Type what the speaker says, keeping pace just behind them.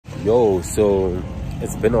Yo, so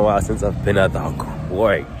it's been a while since I've been at the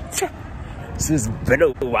court. It's been a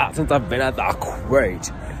while since I've been at the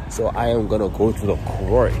court. So I am gonna go to the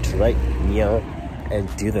court right now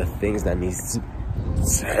and do the things that needs to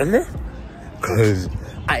done. Cause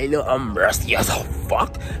I know I'm rusty as a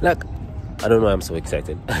fuck. Like, I don't know, I'm so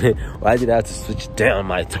excited. Why did I have to switch down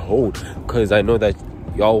my tone? Cause I know that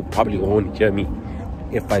y'all probably won't hear me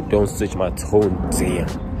if I don't switch my tone.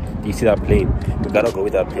 Damn. Do you see that plane? We gotta go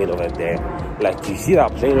with that plane over there. Like, do you see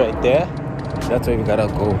that plane right there? That's where we gotta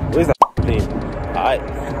go. Where's that plane? Alright.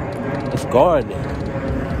 It's gone.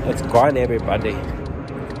 It's gone, everybody.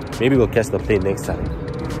 Maybe we'll catch the plane next time.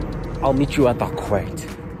 I'll meet you at the court.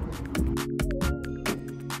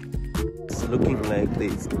 It's looking like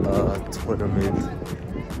there's a tournament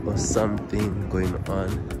or something going on.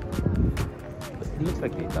 It looks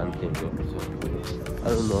like they done playing though, so I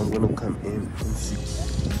don't know. I'm gonna come in and see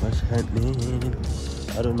what's happening.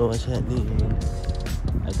 I don't know what's happening.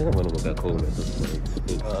 I think I'm gonna go back home at this point.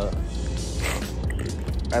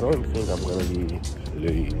 I don't think I'm gonna be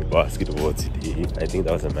playing basketball today. I think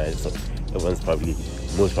that was a match, so everyone's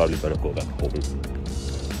most probably gonna go back home.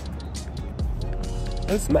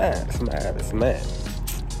 It's mad.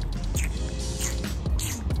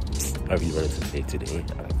 I really wanted to play today.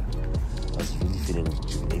 I was really feeling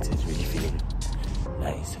rejuvenated, really feeling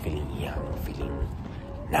nice, feeling young, feeling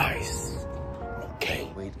nice. Okay,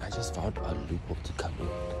 wait, I just found a loophole to come in,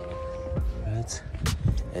 right?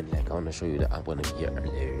 And like, I want to show you that I'm gonna be here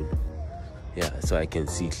alone. Yeah, so I can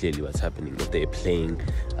see clearly what's happening. If they're playing,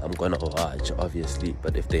 I'm gonna watch, obviously,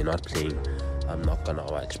 but if they're not playing, I'm not gonna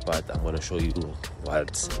watch. But I'm gonna show you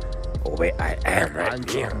where I am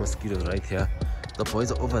right now. Mosquitoes right here. The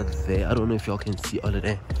boys are over there. I don't know if y'all can see all of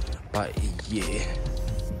them, but yeah,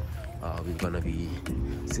 we're gonna be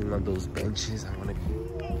sitting on those benches. I'm gonna be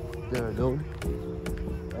there alone.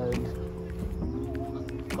 And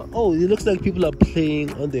oh, it looks like people are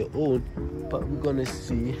playing on their own, but we're gonna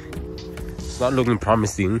see. It's not looking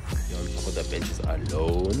promising. You're on top of the benches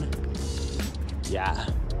alone. Yeah,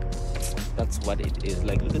 that's what it is.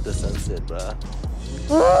 Like, look at the sunset, bruh.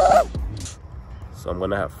 So I'm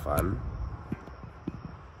gonna have fun.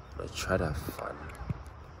 Let's try to have fun.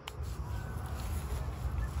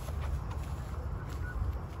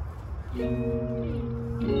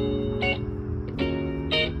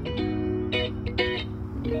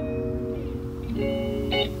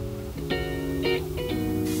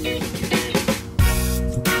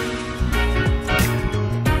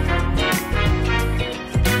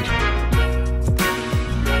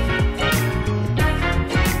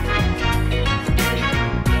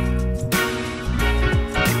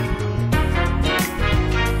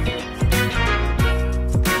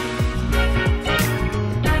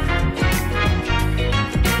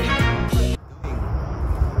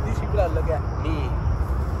 Look at me.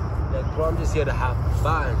 Like, bro, I'm just here to have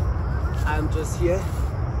fun. I'm just here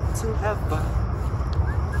to have fun.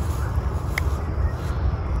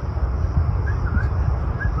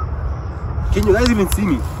 Can you guys even see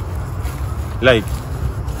me? Like,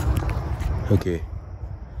 okay,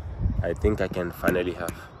 I think I can finally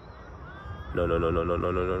have. No.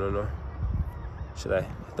 Should I?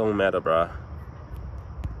 It don't matter, bruh.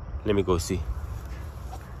 Let me go see.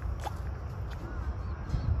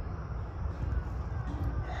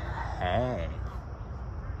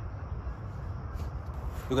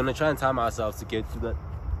 We're gonna try and time ourselves to get to the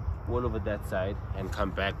wall over that side and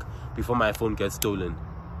come back before my phone gets stolen.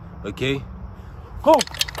 Okay? Go!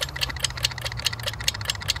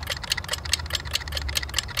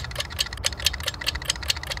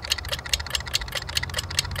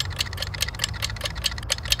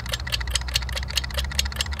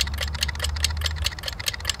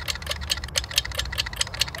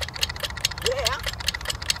 Yeah!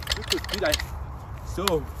 You could do that.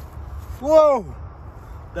 So, whoa!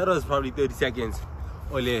 That was probably 30 seconds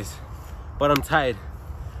or less, but I'm tired.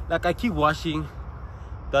 Like, I keep watching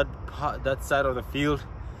that side of the field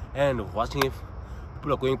and watching if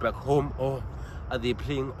people are going back home, or are they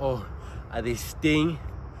playing, or are they staying,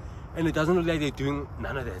 and it doesn't look like they're doing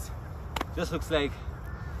none of that. Just looks like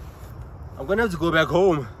I'm gonna have to go back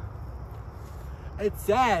home. It's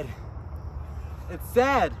sad.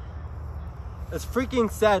 It's freaking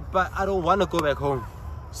sad, but I don't want to go back home.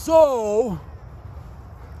 So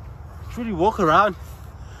should we walk around?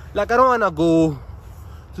 Like, I don't want to go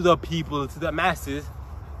to the people, to the masses,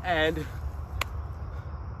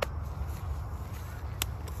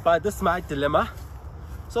 but this is my dilemma,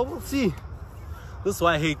 so we'll see. This is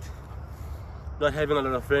why I hate not having a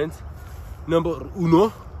lot of friends, number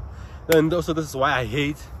uno. And also, this is why I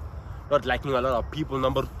hate not liking a lot of people,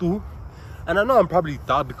 number two. And I know I'm probably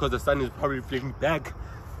dark because the sun is probably reflecting back.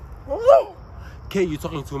 Okay, you're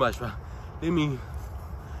talking too much, man.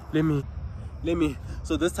 Let me.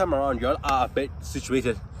 So this time around, y'all are a bit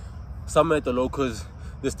situated. Somewhere at the locals,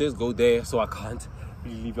 the stairs go there, so I can't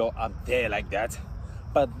really leave y'all up there like that.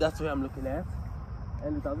 But that's where I'm looking at.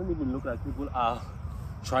 And it doesn't even look like people are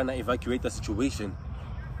trying to evacuate the situation.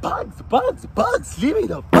 Bugs! Leave me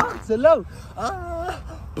the bugs alone!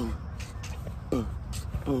 Boom, boom,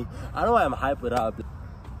 boom. I don't know why I'm hyped up.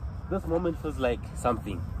 This moment feels like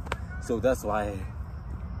something. So that's why.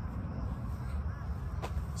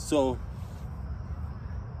 So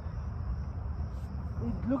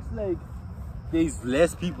it looks like there's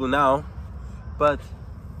less people now, but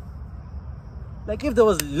like if there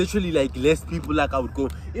was literally like less people, like I would go.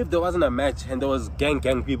 If there wasn't a match and there was gang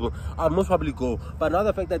people, I'd most probably go. But now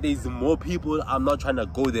the fact that there's more people, I'm not trying to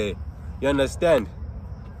go there. You understand?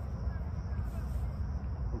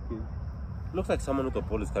 Okay. Looks like someone with a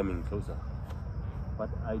ball is coming closer, but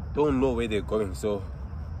I don't know where they're going. So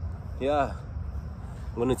yeah,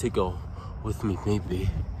 I'm gonna take you with me maybe.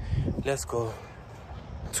 Let's go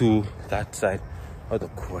to that side of the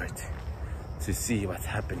court to see what's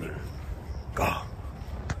happening. Go.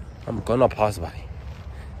 I'm gonna pass by,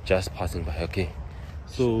 just passing by. Okay,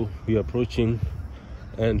 so we're approaching,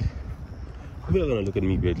 and people are gonna look at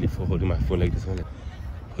me weirdly for holding my phone like this one,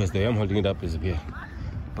 because the way I'm holding it up is weird.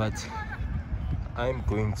 But I'm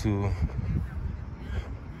going to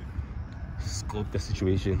scope the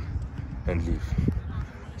situation and leave.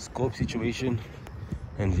 Scope situation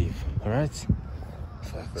and leave. All right.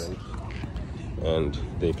 And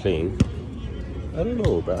they're playing. I don't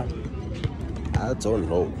know, bruh. I don't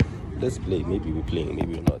know. Let's play. Maybe we're playing,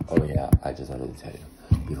 maybe we're not. Oh yeah, I just wanted to tell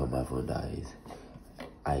you, before my phone dies,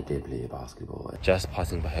 I did play basketball. Just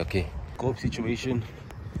passing by, okay? Scope situation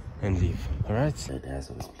and leave, alright? And as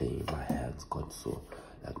I was playing, my hands got so,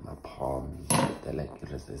 like my palms, they're like,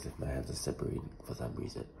 it was as if my hands are separating for some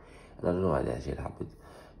reason. And I don't know why that shit happened,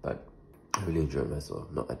 but I really enjoyed myself.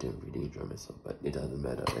 No, I didn't really enjoy myself, but it doesn't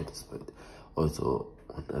matter at this point. Also,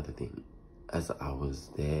 one other thing, as I was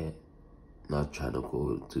there, not trying to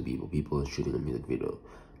go to people shooting a music video.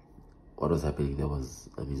 What was happening, there was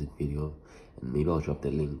a music video, and maybe I'll drop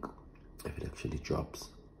the link if it actually drops,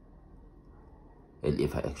 and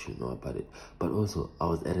if I actually know about it. But also,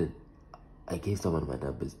 I gave someone my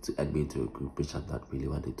numbers to add me into a group which I'm not really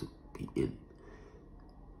wanting to be in.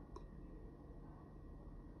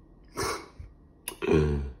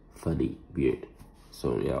 Funny, weird.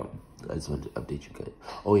 So yeah, I just want to update you guys.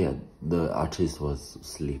 Oh yeah, the artist was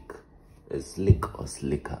Slick. Slick or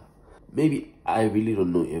Slicker. Maybe, I really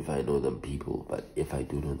don't know if I know them people, but if I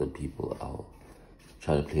do know them people, I'll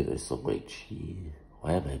try to play their song like, gee,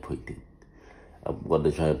 why am I pointing? I'm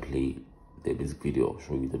gonna try and play the music video, I'll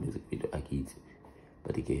show you the music video, I get.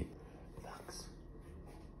 But again, thanks.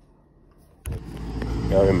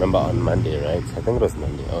 I remember on Monday, right? I think it was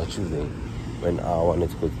Monday or Tuesday, when I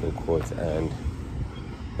wanted to go to the court and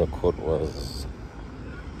the court was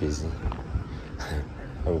busy.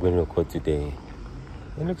 I'm going to the court today.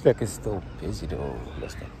 It looks like it's still busy though.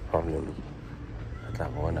 That's the problem.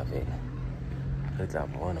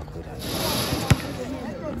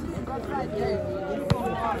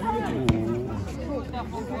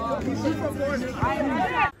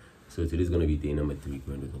 So today's gonna be day number 3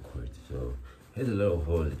 going to the court. So here's a little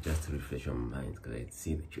haul just to refresh your mind, because I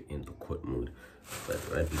see that you're in the court mood. But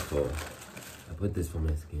right before, I put this for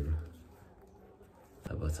my skin.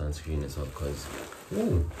 I bought sunscreen as well because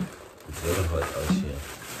it's very hot out here.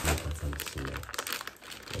 I bought sunscreen.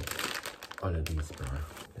 Like all of these, bro.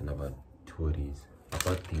 Then I bought 2 of these. I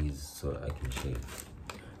bought these so I can shave.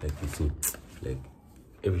 Like you see, like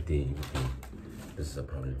every day. This is a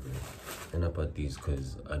problem for me. And I bought these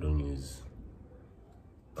because I don't use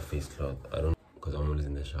a face cloth. Because I'm always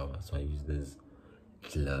in the shower. So I use these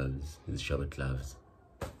gloves, these shower gloves.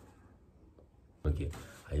 Okay,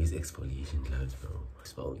 I use exfoliation gloves, bro.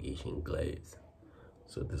 Exfoliation gloves.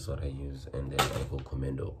 So this is what I use, and then I go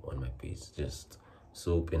commando on my face. Just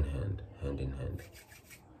soap in hand, hand in hand.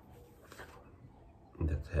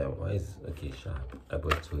 That's how. Why is okay sharp? I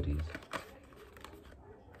bought 2 of these.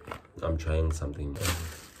 I'm trying something.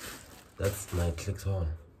 That's my clicks on.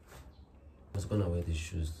 I was gonna wear these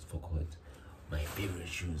shoes for court. My favorite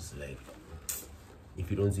shoes. Like, if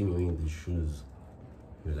you don't see me wearing these shoes,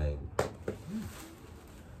 you're lying.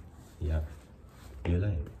 Yeah, you're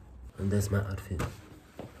lying. And that's my outfit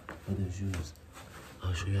for the shoes.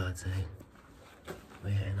 I'll show you outside. Oh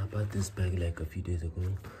yeah, and I bought this bag like a few days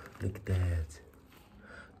ago. Look at that.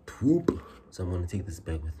 Whoop. So I'm gonna take this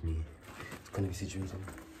bag with me. It's gonna be situated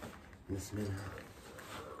in this middle.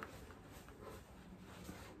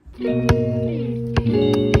 I'm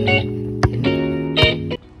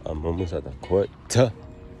almost at the court.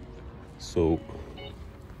 So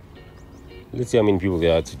let's see how many people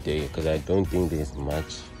there are today, because I don't think there's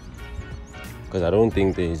much. Because I don't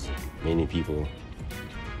think there's many people.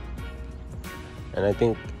 And I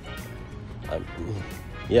think,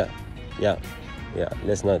 yeah.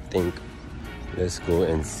 Let's not think. Let's go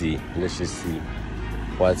and see. Let's just see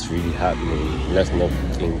what's really happening. Let's not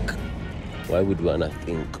think. Why would we not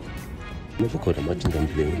think? Never caught a match in them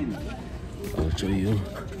play. I'll show you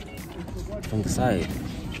from the side.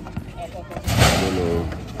 I don't know.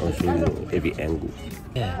 I'll show you every angle.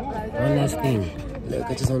 Yeah, one last thing. Look,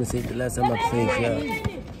 I just want to say the last time I played here,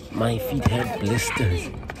 my feet had blisters.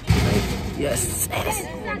 Like, yes, I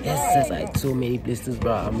had so many blisters,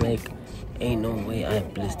 bro. I'm like, ain't no way I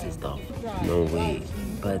have blisters, though. No way.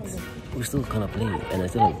 But we're still gonna play, and I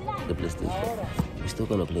still have the blisters, but we're still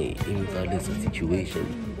gonna play, regardless of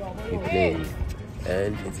situation. We're playing,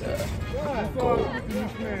 and it's a goal.